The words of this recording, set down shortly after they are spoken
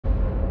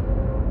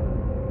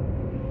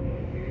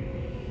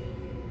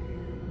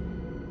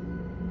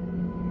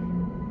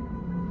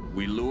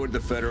We lured the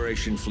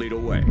Federation fleet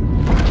away.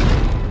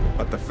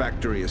 But the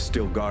factory is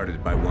still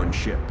guarded by one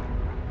ship.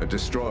 A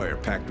destroyer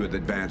packed with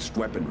advanced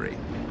weaponry.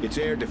 Its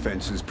air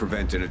defenses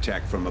prevent an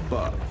attack from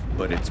above,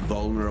 but it's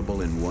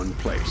vulnerable in one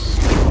place.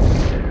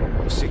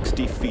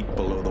 60 feet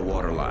below the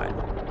waterline,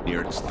 near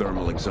its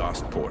thermal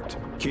exhaust port.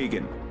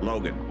 Keegan,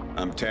 Logan,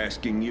 I'm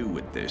tasking you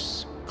with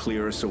this.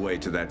 Clear us away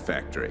to that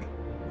factory.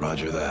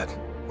 Roger that.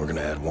 We're gonna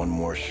add one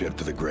more ship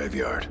to the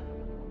graveyard.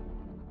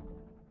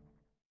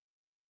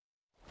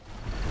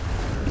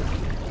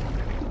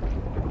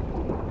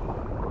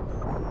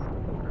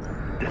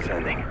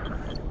 Descending.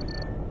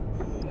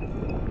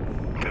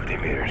 50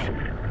 meters.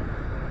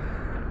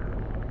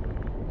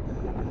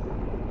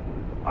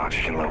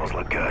 Oxygen levels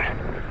look good.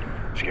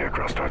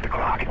 Scarecrow, start the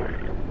clock.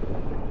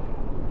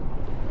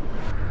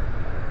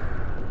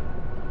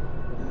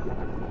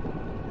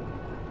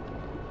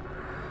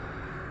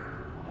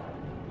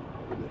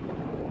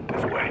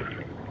 This way.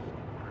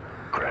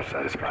 Crash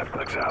site is 5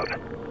 clicks out.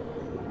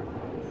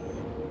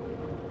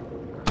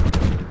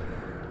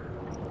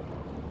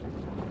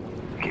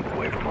 Keep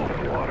away from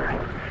open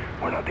water.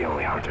 We're not the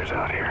only hunters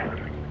out here.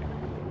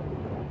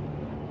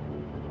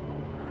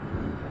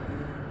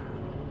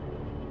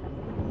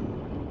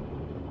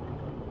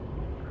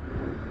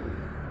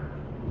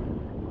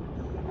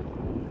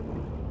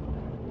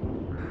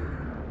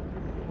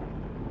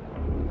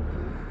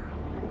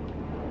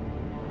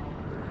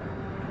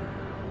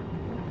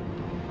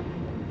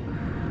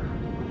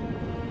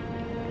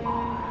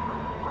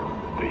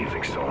 They're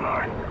using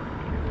sonar.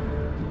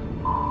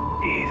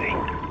 Easy.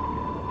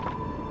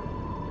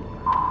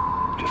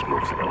 Just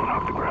move slow and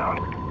off the ground.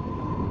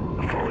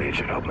 The foliage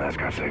should help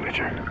mask our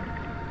signature.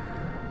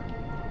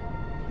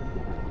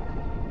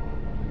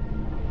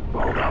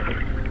 Hold up.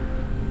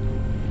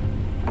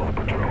 Full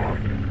patrol.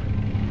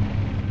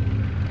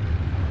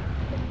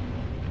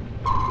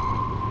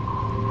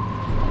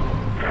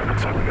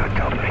 Looks like we got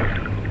company.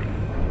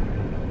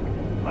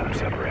 Let them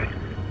separate.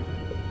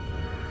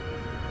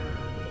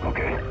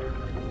 Okay.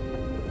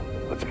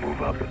 Let's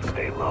move up and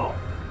stay low.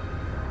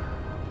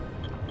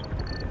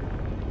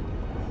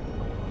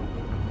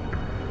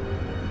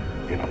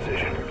 In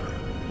position.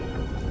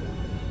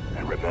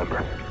 And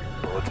remember,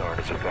 bullets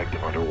aren't as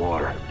effective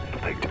underwater.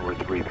 It'll take 2 or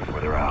 3 before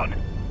they're out.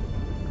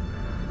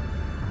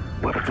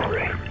 Weapons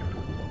free.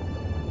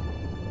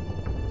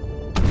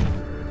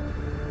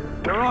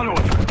 They're onto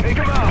us! Take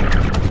them out!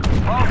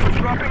 Hostiles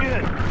dropping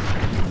in!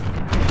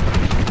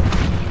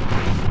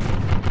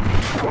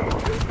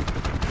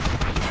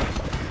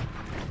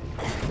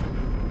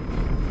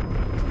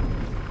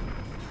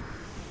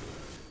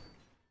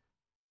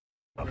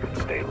 Up and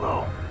stay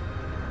low.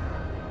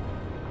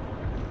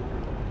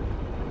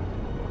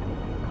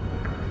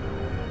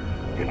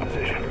 In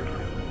position.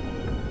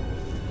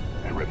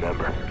 And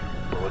remember,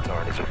 bullets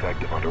aren't as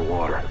effective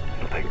underwater.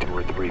 It'll take 2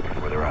 or 3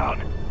 before they're out.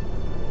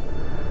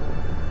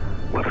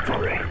 Weapons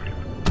free.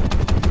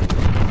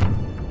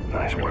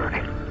 Nice work.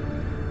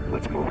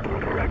 Let's move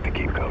through the wreck to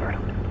keep covered.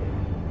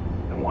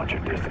 And watch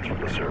your distance from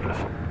the surface.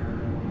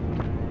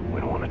 We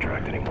don't want to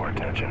attract any more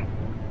attention.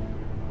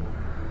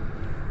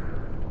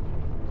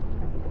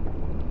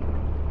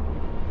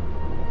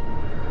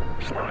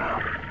 Slow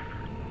down.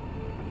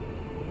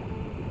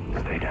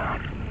 Stay down.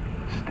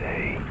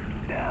 Stay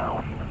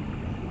down.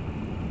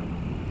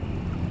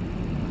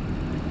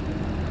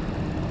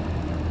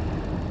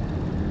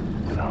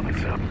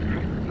 Salvage up.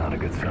 Not a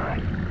good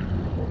sign.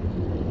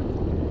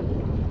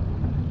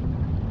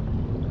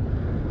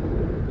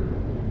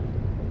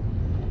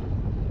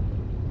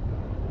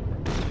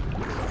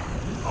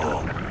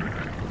 Oh.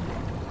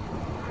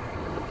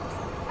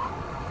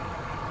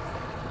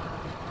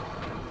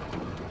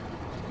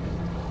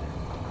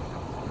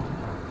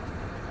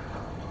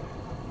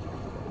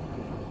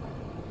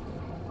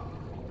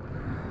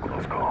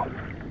 Close call.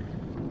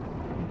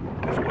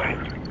 This way.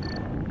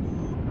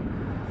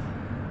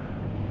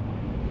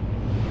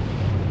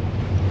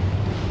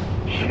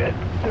 Shit,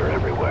 they're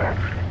everywhere.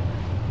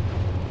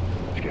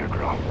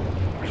 Scarecrow,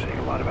 we're seeing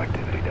a lot of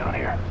activity down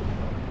here.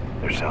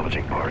 They're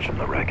salvaging parts from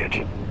the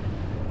wreckage.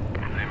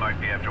 They might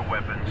be after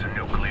weapons and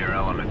nuclear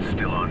elements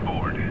still on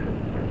board.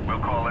 We'll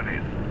call it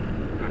in.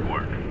 Good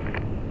work.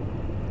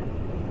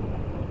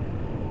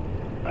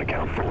 I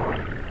count 4.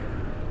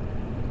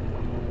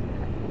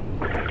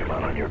 Take them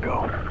out on your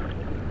go.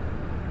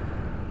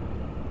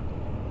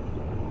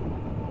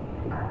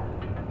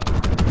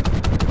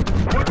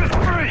 Weapons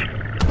free!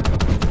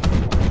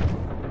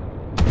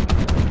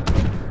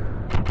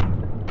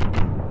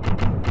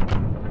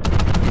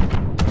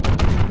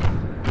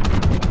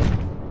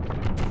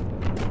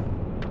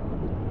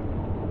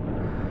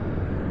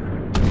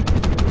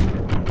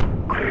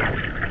 Clear.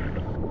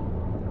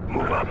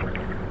 Move up.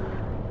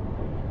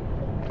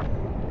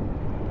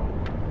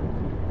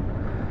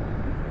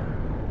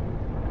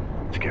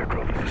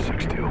 Scarecrow, this is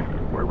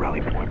 6-2. We're at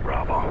Rally Point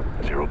Bravo.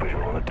 0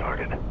 visual on the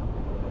target.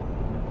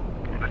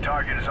 The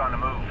target is on the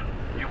move.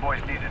 You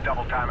boys need to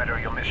double time it or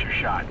you'll miss your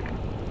shot.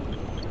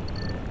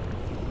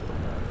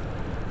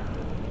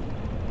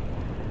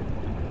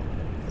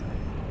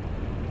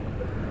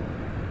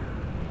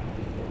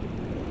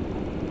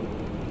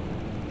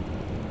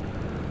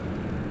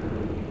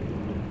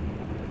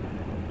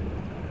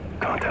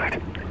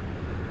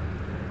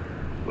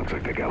 Looks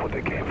like they got what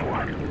they came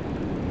for.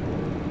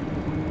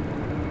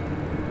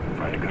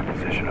 Find a good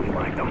position to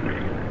flank them.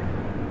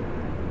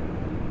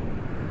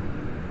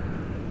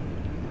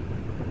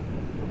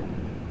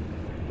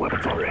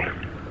 Weapons free.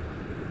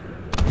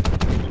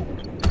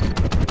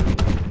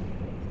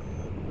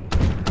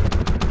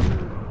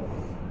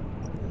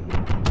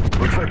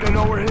 Looks like they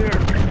know we're here.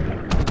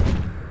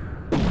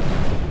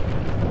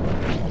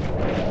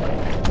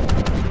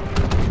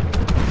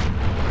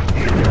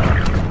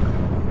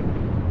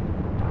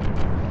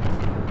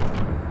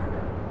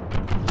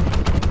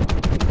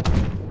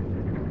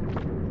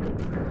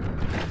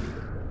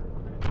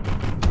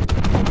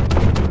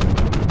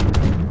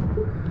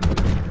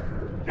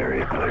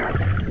 Area clear.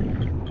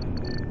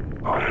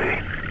 On me.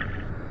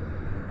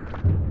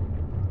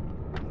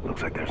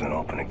 Looks like there's an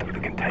opening through the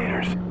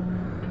containers.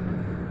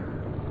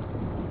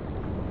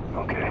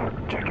 Okay,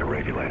 check your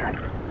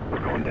regulator. We're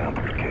going down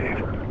through the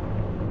cave.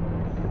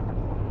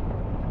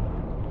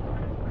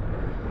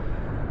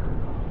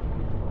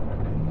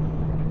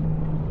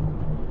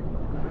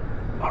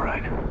 All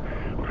right,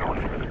 we're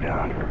going further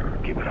down.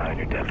 Keep an eye on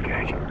your depth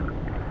gauge.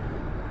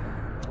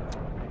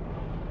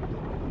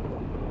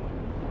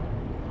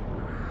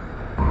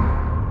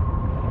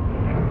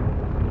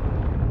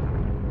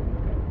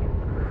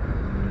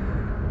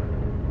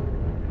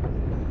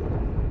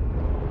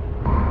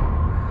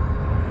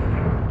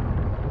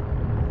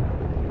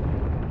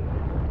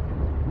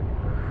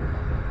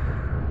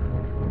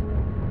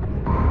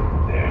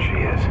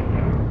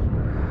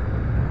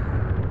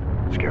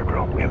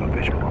 Scarecrow, we have a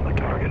visual on the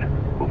target.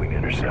 Moving to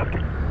intercept.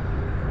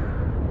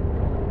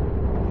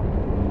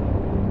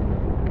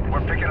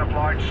 We're picking up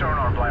large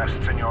sonar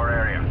blasts in your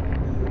area.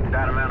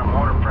 That amount of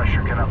water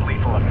pressure can have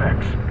lethal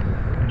effects.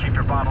 Keep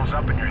your bottles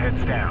up and your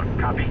heads down.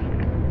 Copy?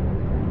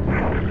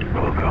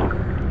 We'll go.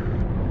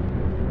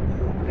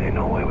 Ain't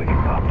no way we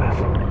can pop this.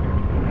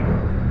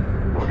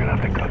 We're gonna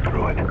have to cut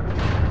through it.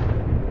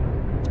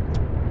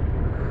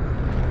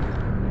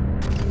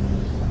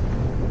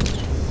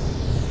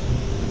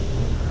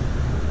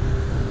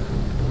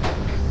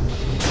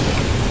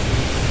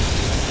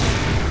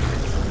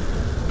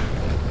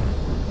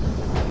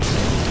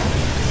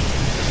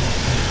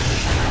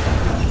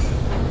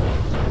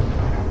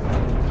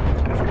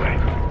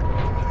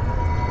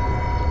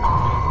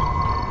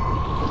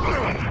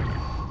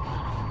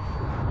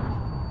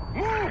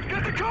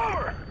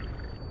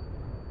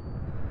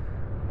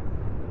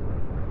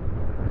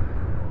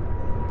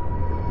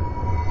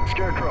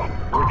 Scarecrow,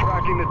 we're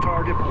tracking the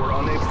target, but we're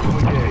unable to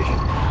engage.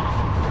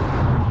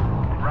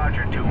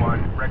 Roger,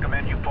 2-1.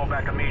 Recommend you pull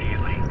back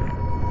immediately.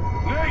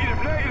 Negative.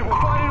 We'll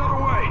find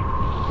another way.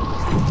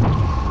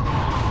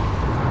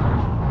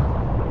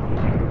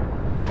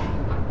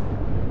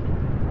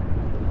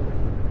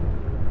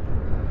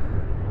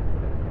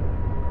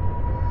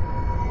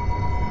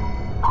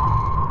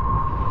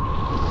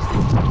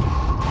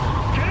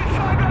 Get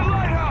inside that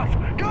lighthouse!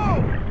 Go!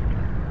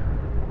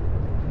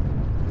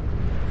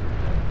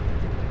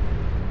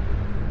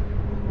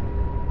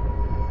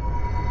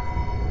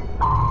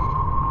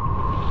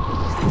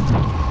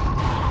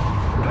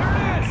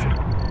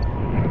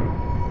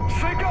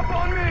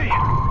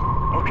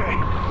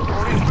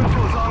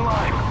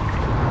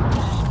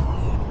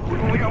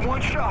 One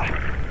shot.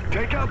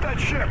 Take out that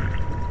ship.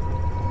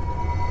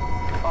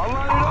 I'll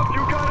line it up.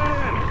 You got it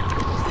in.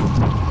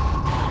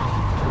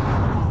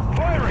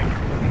 Firing.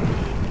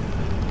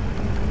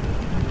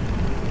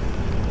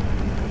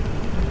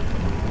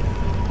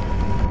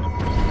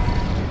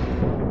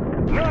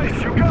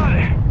 Nice. You got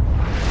it.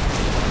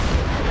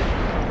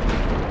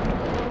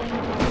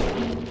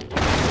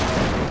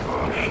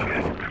 Oh,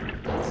 shit.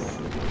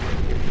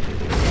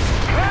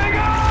 Hang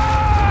on!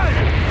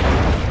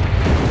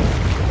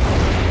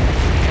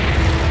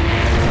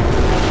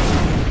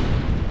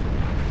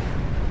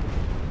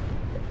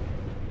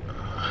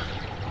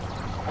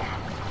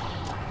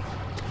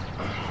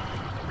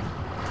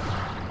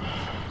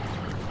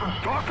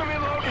 Talk to me,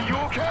 Logan. You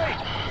okay?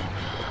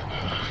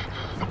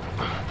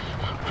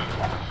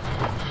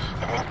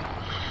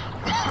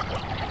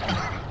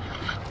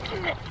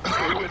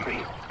 Stay with me.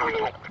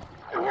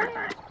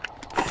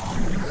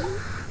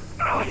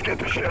 Now let's get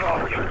the shit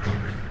off you.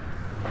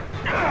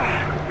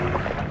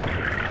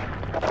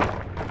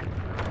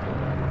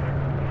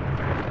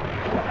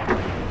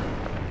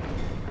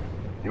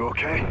 You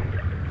okay?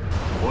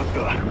 What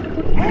the?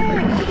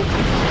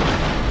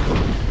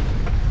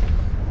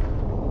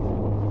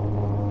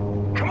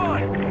 Come on!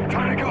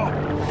 Time to go!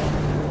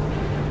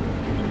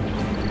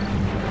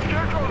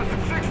 Scarecrow, this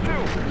is 6-2.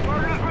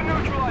 Target has been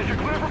neutralized. You're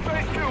clear for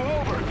phase 2.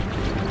 Over.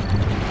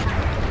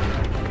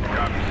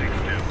 Copy,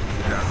 6-2.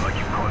 Sounds like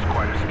you've caused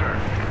quite a stir.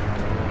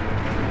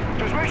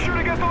 Just make sure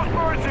to get those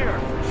birds here.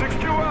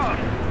 6-2 out.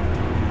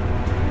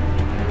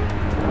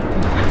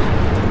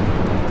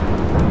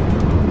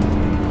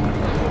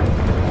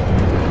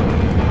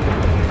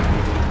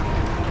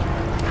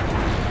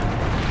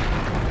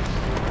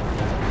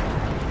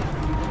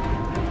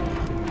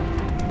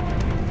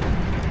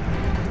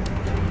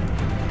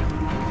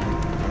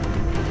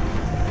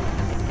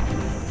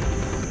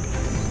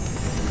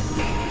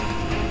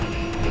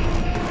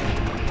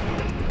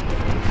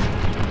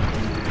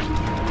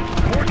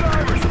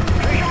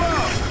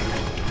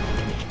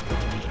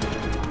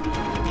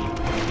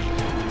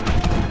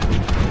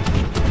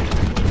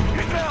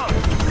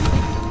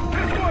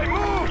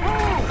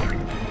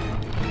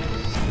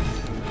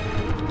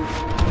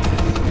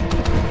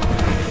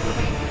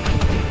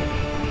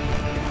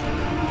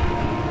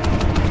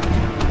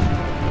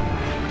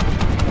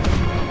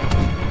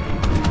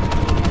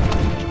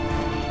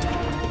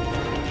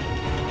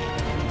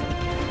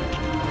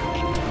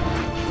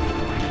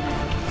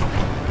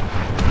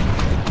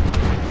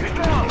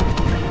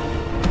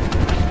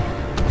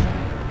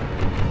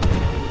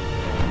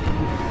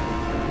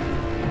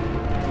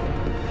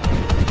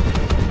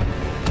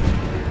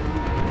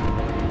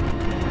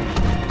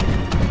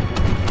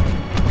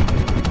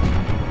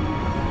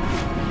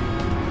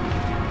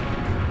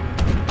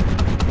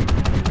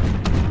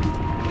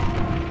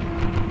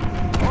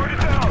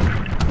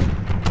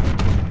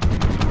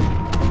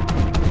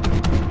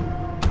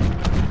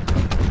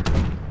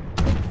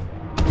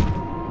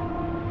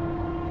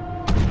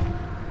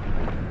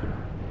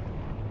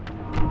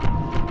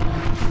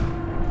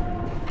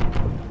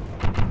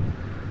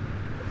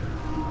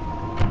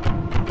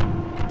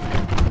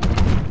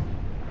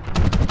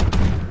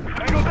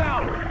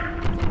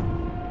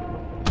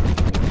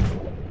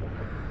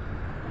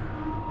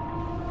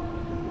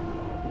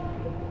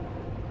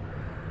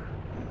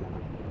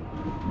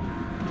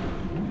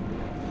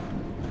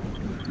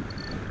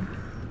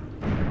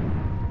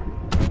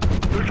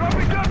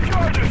 Dropping depth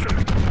charges!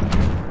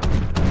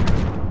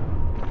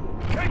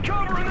 Take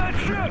cover in that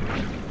ship!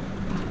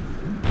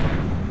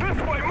 This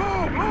way,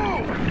 move,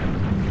 move!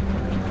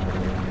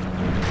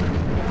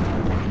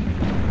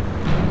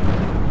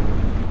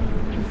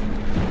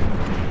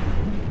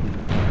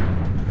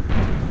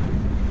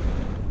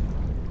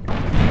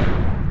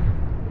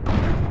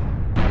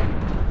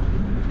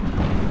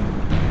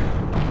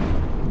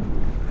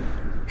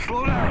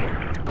 Slow down.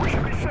 We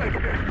should be safe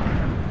here.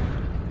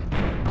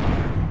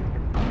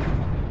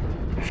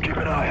 Just keep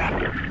an eye out.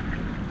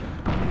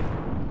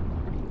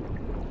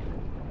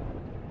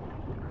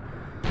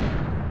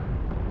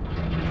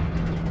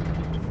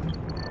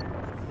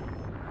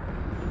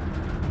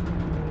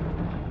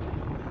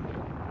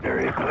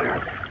 Area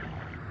clear.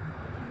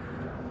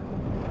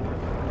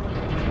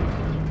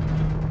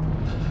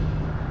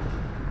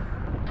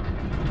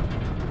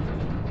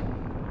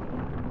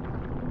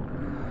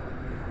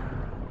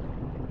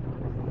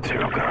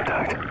 Zero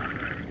contact.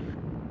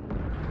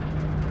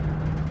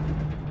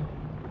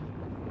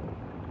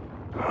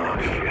 Oh,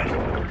 shit.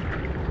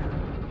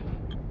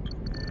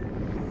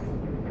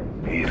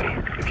 Easy.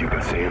 If you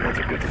can see him, that's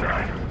a good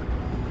sign.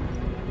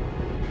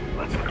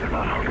 Let's hope they're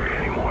not hungry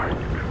anymore.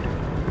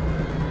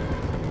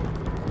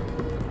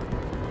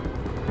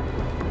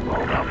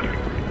 Hold up.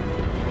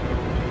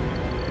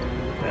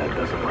 That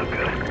doesn't look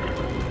good.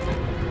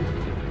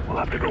 We'll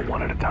have to go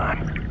one at a time.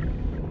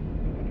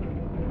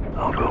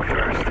 I'll go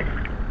first.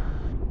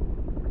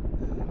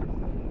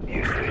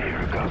 You stay here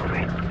and cover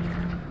me.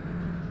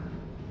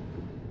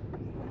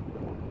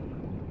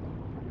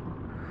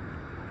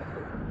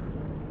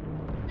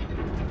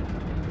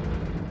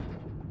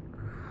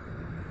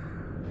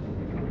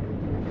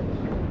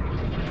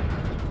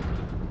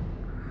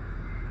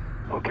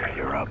 Okay,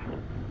 you're up.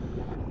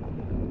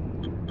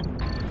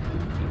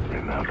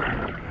 Remember,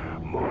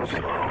 move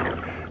slow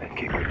and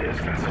keep your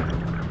distance.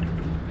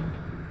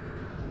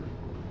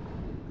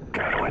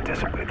 Try to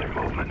anticipate their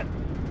movement.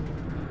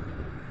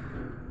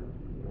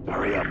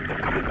 Hurry up, they're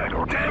coming back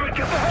over. Damn it,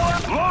 get the hell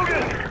out!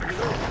 Logan!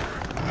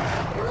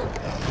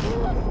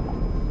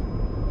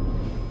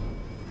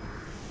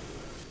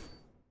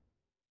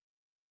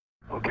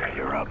 Okay,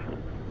 you're up.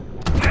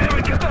 Damn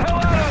it, get the hell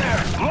out of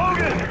there!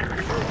 Logan!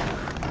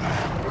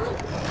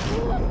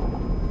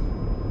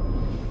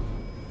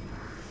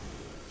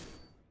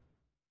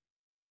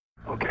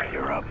 Okay,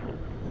 you're up.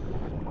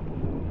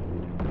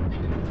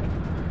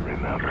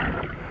 Remember,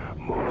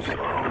 move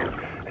slow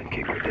and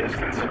keep your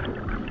distance.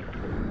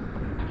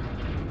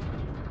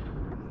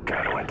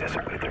 Try to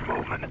anticipate their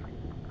movement.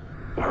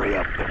 Hurry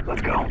up,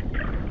 let's go.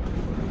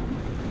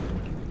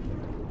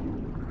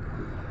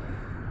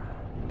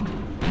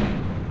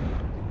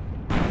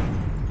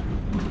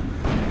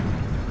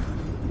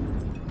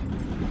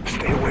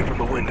 Stay away from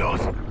the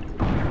windows.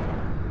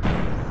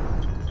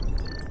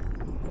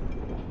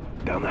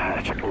 Down the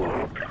hatch,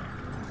 move.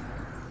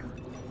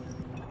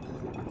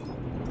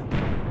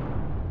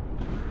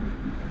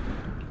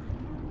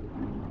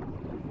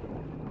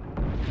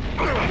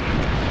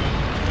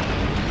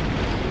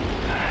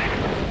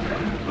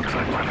 Looks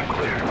like we're in the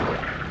clear.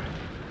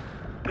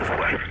 This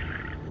way.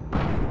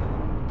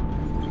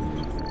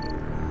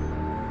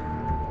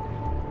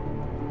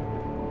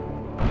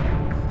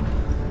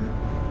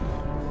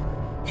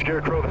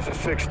 Scarecrow, this is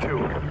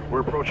 6-2. We're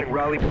approaching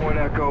Rally Point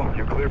Echo.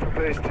 You're clear for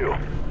phase 2.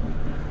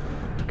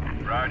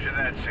 Roger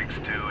that,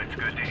 6-2. It's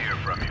good to hear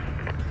from you.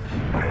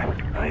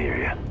 I hear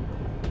you.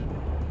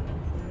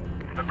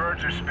 The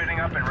birds are spinning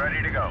up and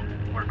ready to go.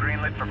 We're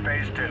greenlit for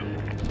phase 2.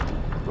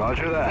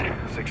 Roger that.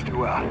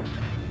 6-2 out.